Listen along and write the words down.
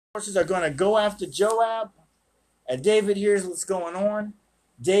forces are going to go after Joab, and David hears what's going on.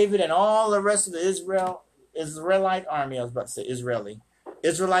 David and all the rest of the Israelite army, I was about to say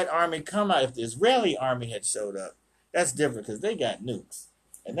Israelite army come out. If the Israeli army had showed up, that's different because they got nukes,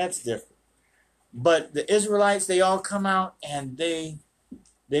 and that's different. But the Israelites, they all come out and they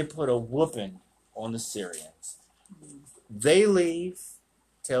put a whooping on the Syrians. They leave,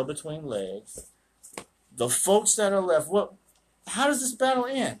 tail between legs. The folks that are left, how does this battle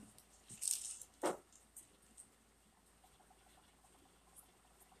end?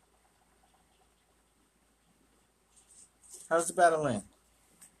 How does the battle end?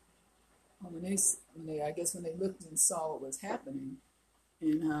 Well, when they looked and saw what was happening,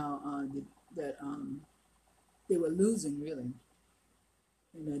 and how they were losing really,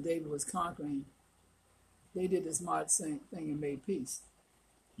 and that David was conquering, they did the smart thing and made peace.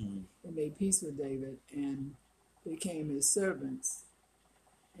 Mm-hmm. They made peace with David and became his servants.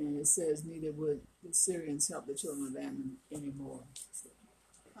 And it says, neither would the Syrians help the children of Ammon anymore. So,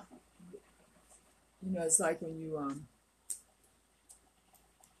 it's like when you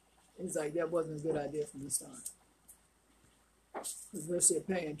it's like that wasn't a good idea from the start. Because first they're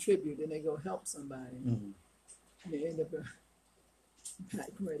paying tribute, then they go help somebody, and they end up back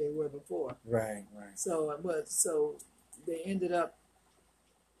where they were before. Right. So they ended up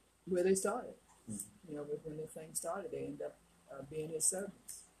where they started. Mm-hmm. When the thing started, they ended up being his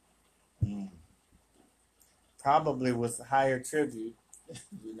servants. Mm. Probably with higher tribute.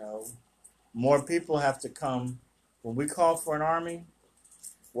 More people have to come. When we call for an army,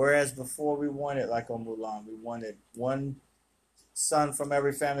 whereas before we wanted, like on Mulan, we wanted one son from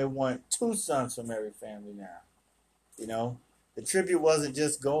every family. We want 2 sons from every family now. The tribute wasn't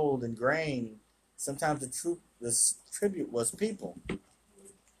just gold and grain. Sometimes the tribute was people.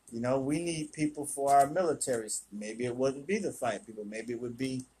 We need people for our militaries. Maybe it wouldn't be the fight people. Maybe it would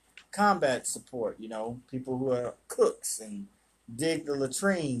be combat support. People who are cooks and dig the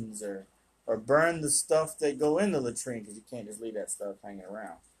latrines or burn the stuff that go in the latrine, because you can't just leave that stuff hanging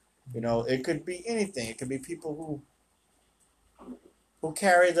around. It could be anything. It could be people who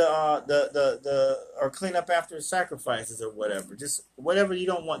carry or clean up after sacrifices or whatever. Just whatever you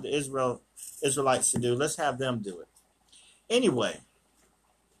don't want the Israelites to do, let's have them do it. Anyway,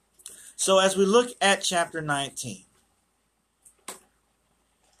 so as we look at chapter 19,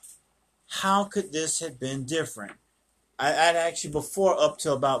 how could this have been different? I'd actually, before up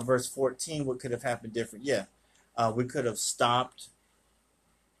to about verse 14, what could have happened different? Yeah, we could have stopped.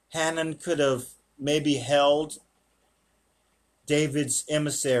 Hanan could have maybe held David's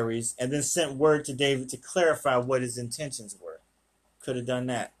emissaries and then sent word to David to clarify what his intentions were. Could have done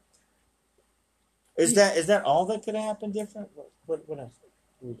that. Is that all that could have happened different? What else?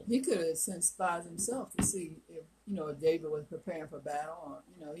 He could have sent spies himself to see if David was preparing for battle,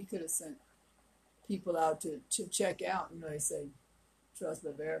 or he could have sent people out to check out. They say trust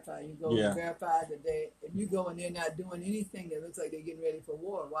but verify. You go and verify that if you go and they're not doing anything that looks like they're getting ready for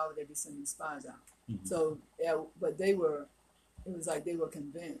war, why would they be sending spies out? Mm-hmm. So but it was like they were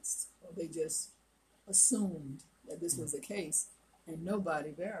convinced, or they just assumed that this was the case, and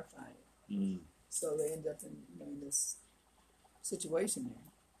nobody verified it. Mm. So they end up in this situation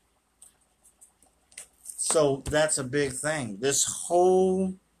there. So that's a big thing. This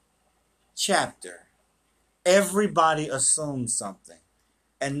whole chapter, everybody assumes something,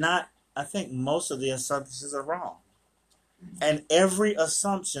 and I think most of the assumptions are wrong. Mm-hmm. And every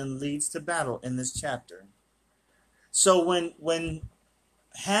assumption leads to battle in this chapter. So when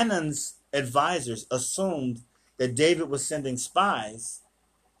Hanan's advisors assumed that David was sending spies,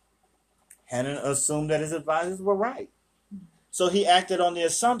 Hanan assumed that his advisors were right. So he acted on the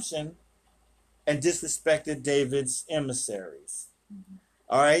assumption and disrespected David's emissaries. Mm-hmm.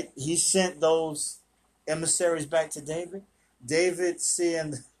 All right, he sent those emissaries back to David. David,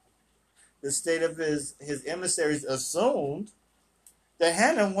 seeing the state of his emissaries, assumed that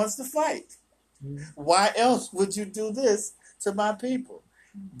Hanan wants to fight. Mm-hmm. Why else would you do this to my people?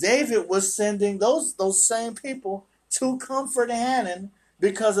 Mm-hmm. David was sending those same people to comfort Hanan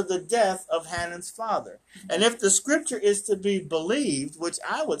because of the death of Hanan's father. Mm-hmm. And if the scripture is to be believed, which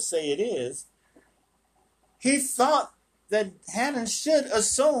I would say it is, he thought that Hanan should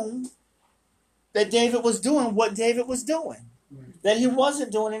assume that David was doing what David was doing. Right. That he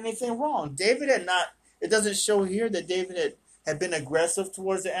wasn't doing anything wrong. David had not, it doesn't show here that David had been aggressive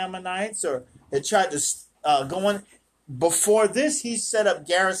towards the Ammonites or had tried to go on. Before this, he set up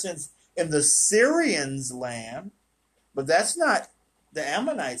garrisons in the Syrians' land, but that's not the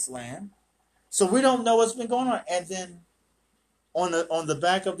Ammonites' land. So we don't know what's been going on. And then on the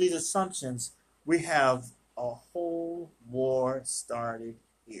back of these assumptions, we have a whole war started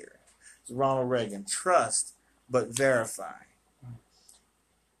here. It's Ronald Reagan. Trust, but verify.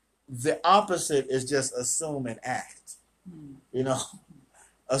 The opposite is just assume and act. You know,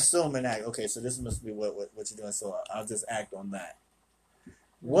 assume and act. Okay, so this must be what you're doing, so I'll just act on that.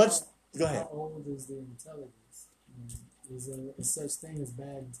 Go ahead. How old is the intelligence? Is there a such thing as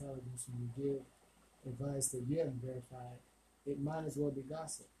bad intelligence when you give advice that you haven't verified? It might as well be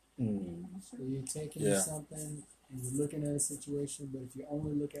gossip. So you're taking something and you're looking at a situation, but if you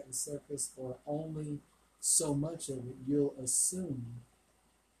only look at the surface or only so much of it, you'll assume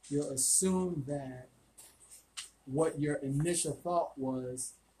that what your initial thought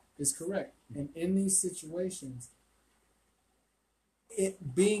was is correct. And in these situations,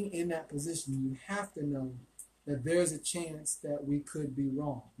 it being in that position, you have to know that there's a chance that we could be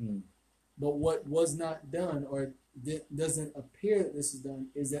wrong. But what was not done, or doesn't appear that this is done,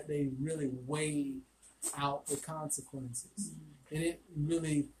 is that they really weigh out the consequences. They didn't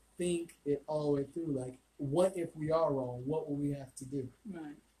really think it all the way through. Like, what if we are wrong? What will we have to do?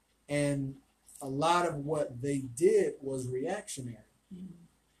 Right. And a lot of what they did was reactionary.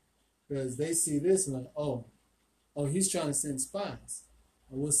 Because they see this and like, oh, he's trying to send spies.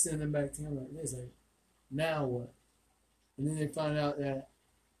 And we'll send them back to him like this. Like, now what? And then they find out that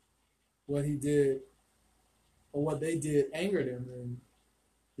what he did, or what they did, angered him. And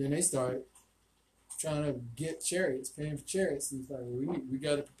then they start trying to get chariots, paying for chariots. And he's like, well, we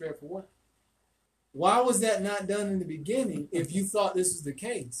got to prepare for what? Why was that not done in the beginning if you thought this was the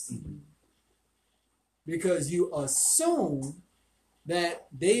case? Because you assume that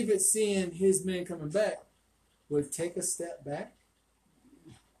David, seeing his men coming back, would take a step back.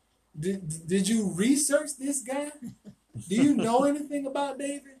 Did you research this guy? Do you know anything about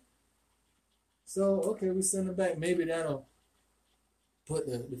David? So, okay, we send him back. Maybe that'll put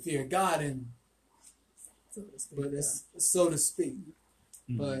the fear of God in, so to speak.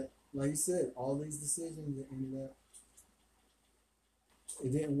 But like you said, all these decisions that ended up,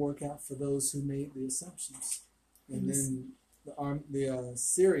 it didn't work out for those who made the assumptions. And then the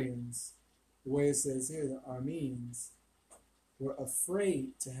Syrians, the way it says here, the Arameans, were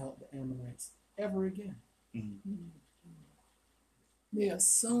afraid to help the Ammonites ever again. They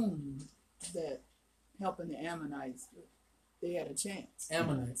assumed that helping the Ammonites, they had a chance.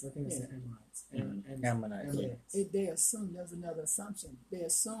 Ammonites, I think it's the Ammonites. Ammonites. They assumed, there's another assumption.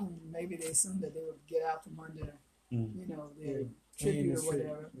 Maybe they assumed that they would get out from under, their tribute or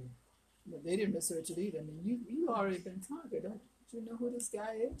whatever. But they didn't research it either. I mean, you already been conquered. Don't you know who this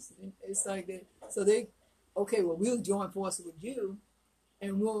guy is? And it's like we'll join forces with you,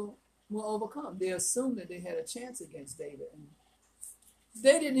 and we'll overcome. They assumed that they had a chance against David, and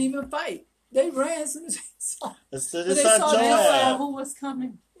they didn't even fight. They ran as soon as they saw Joab who was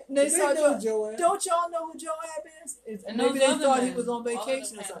coming. They saw Joab. Don't y'all know who Joab is? And maybe they thought men, he was on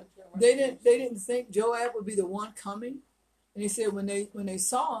vacation or something. They didn't think Joab would be the one coming. And he said when they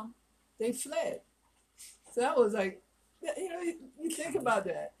saw him, they fled. So that was like, you think about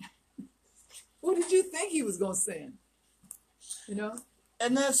that. Who did you think he was going to send?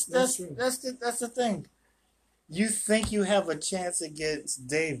 And that's the thing. You think you have a chance against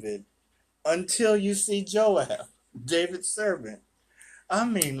David until you see Joab, David's servant. I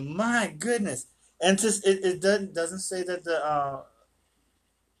mean, my goodness. And it doesn't say that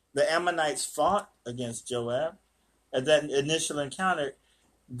the Ammonites fought against Joab at that initial encounter.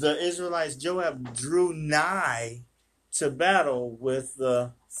 The Israelites, Joab drew nigh to battle with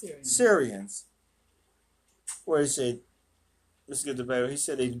the Syrians. Where he said, let's get the battle. He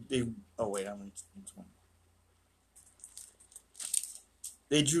said they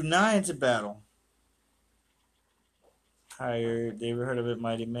drew nigh into battle. Hired, David heard of it,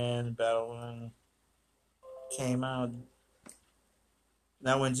 mighty man, battle came out.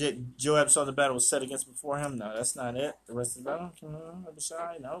 Now when Joab saw the battle was set against before him, no, that's not it. The rest of the battle,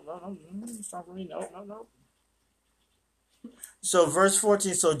 Abishai, no, it's not for me, no. So verse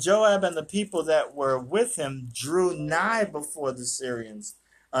 14, so Joab and the people that were with him drew nigh before the Syrians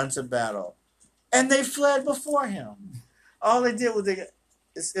unto battle. And they fled before him. All they did was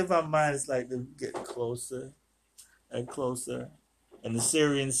it's in my mind, it's like they're getting closer and closer. And the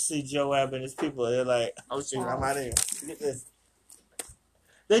Syrians see Joab and his people. They're like, oh, shoot, I'm out of here. Get this.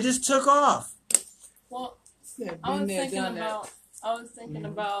 They just took off. Well, I was thinking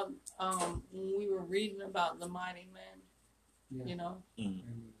about when we were reading about the mighty men,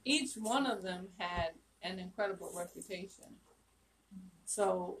 each one of them had an incredible reputation.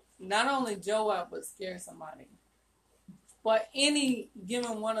 So not only Joab would scare somebody, but any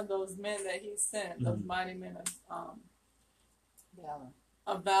given one of those men that he sent, those mighty men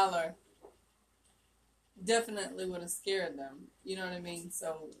of valor, definitely would have scared them. You know what I mean?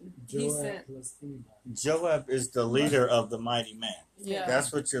 So Joab is the leader of the mighty men. Yeah.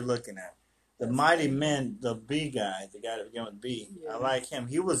 That's what you're looking at. The mighty men, the B guy, the guy that began with B, I like him.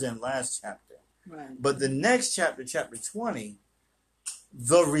 He was in last chapter. Right. But the next chapter, chapter 20,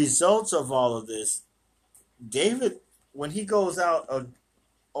 the results of all of this, David, when he goes out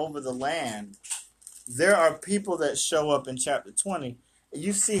over the land, there are people that show up in chapter 20.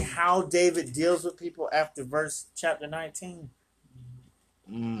 You see how David deals with people after chapter 19.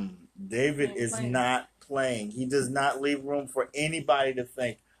 David is not playing. He does not leave room for anybody to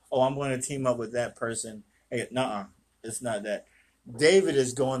think, oh, I'm going to team up with that person. Hey, nuh-uh. It's not that. David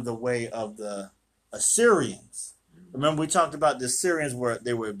is going the way of the Assyrians. Remember, we talked about the Assyrians where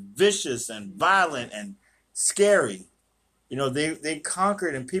they were vicious and violent and scary. You know, they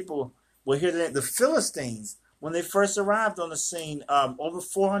conquered, and people will hear the Philistines, when they first arrived on the scene over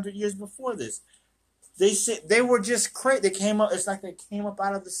 400 years before this. They were just crazy. They came up, it's like they came up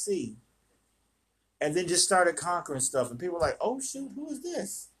out of the sea and then just started conquering stuff. And people were like, oh, shoot, who is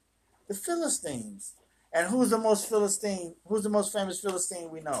this? The Philistines. And who's the most famous Philistine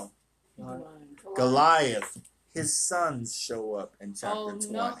we know? Goliath. His sons show up in chapter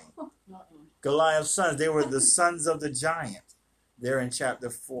 20. No. Goliath's sons. They were the sons of the giant. They're in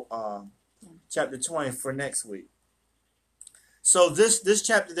chapter 20 for next week. So this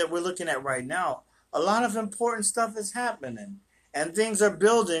chapter that we're looking at right now, a lot of important stuff is happening. And things are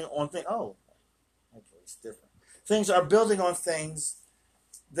building on things. Oh, okay, it's different. Things are building on things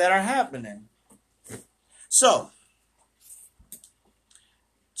that are happening. So,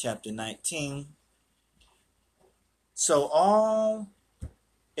 chapter 19. So all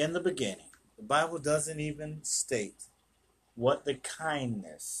in the beginning, the Bible doesn't even state what the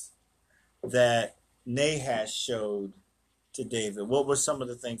kindness that Nahash showed to David. What were some of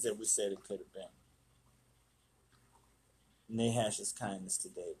the things that we said it could have been? Nahash's kindness to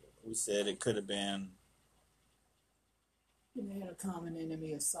David. We said it could have been. They had a common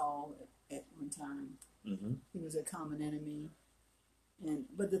enemy of Saul at one time. Mm-hmm. He was a common enemy,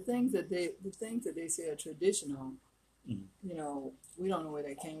 but the things that they say are traditional. Mm-hmm. You know, we don't know where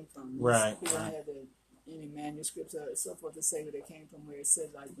they came from. Right. We don't have any manuscripts or so forth to say where they came from. Where it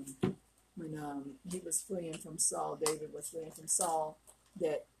said like when he was fleeing from Saul, David was fleeing from Saul,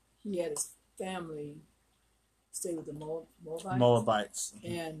 that he had his family stay with the Moabites,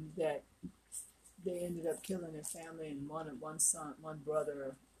 Mm-hmm. and that they ended up killing his family, and one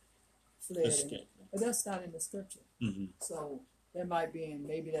brother fled. But that's not in the scripture. Mm-hmm. So that might be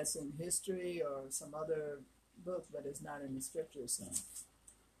maybe that's in history or some other book, but it's not in the scriptures. So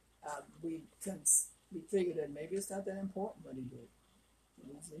we figured that maybe it's not that important what he did.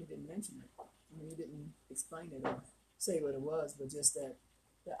 He didn't mention it. I mean, he didn't explain it or say what it was, but just that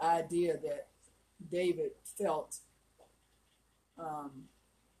the idea that David felt a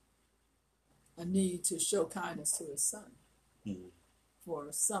need to show kindness to his son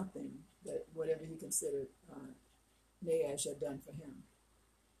for something that whatever he considered Nahash had done for him.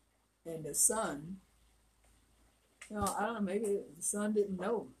 And the son, I don't know, maybe the son didn't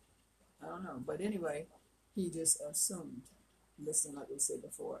know. I don't know. But anyway, he just assumed. Listen, like we said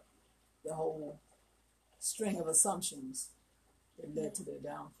before, the whole string of assumptions that led to their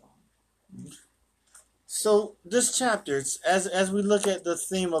downfall. So this chapter, as we look at the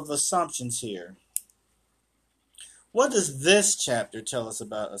theme of assumptions here, what does this chapter tell us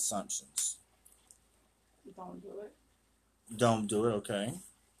about assumptions? Don't do it. Don't do it, okay.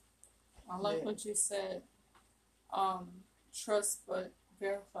 I like what you said. Trust but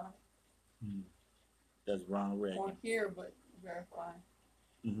verify. That's Ronald Reagan. Or hear but verify.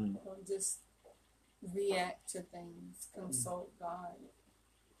 Mm-hmm. Don't just react to things. Consult God. And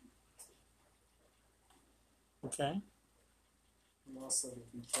Okay. also to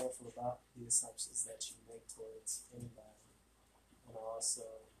be careful about the assumptions that you make towards anybody. And also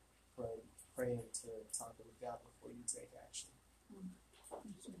pray into talking with God before you take action.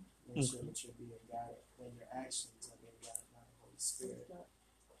 Make sure that you're being guided when your actions are being guided by the Holy Spirit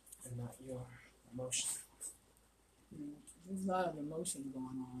and not your emotion. There's a lot of emotion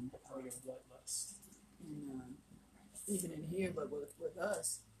going on. Or your bloodlust. And even in here, but with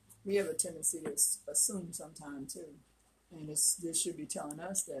us, we have a tendency to assume sometimes too. And this should be telling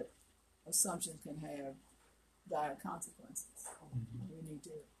us that assumptions can have dire consequences. Mm-hmm. We need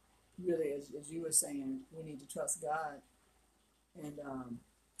to really, as you were saying, we need to trust God and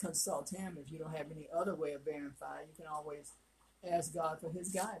consult Him. If you don't have any other way of verifying, you can always ask God for His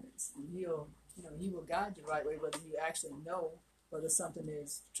guidance, and He will guide you the right way, whether you actually know whether something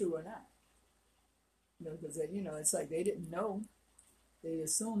is true or not. Because it's like they didn't know. They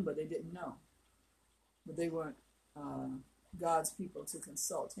assumed, but they didn't know. but they weren't God's people to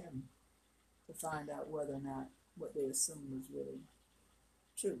consult him to find out whether or not what they assumed was really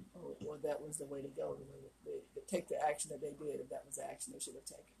true, or that was the way to go, the way they take the action that they did, if that was the action they should have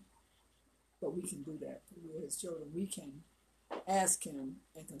taken. But we can do that. We're his children. We can ask him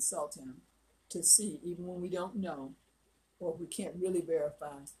and consult him to see, even when we don't know, or if we can't really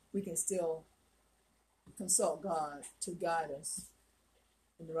verify, we can still consult God to guide us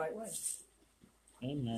in the right way. Amen.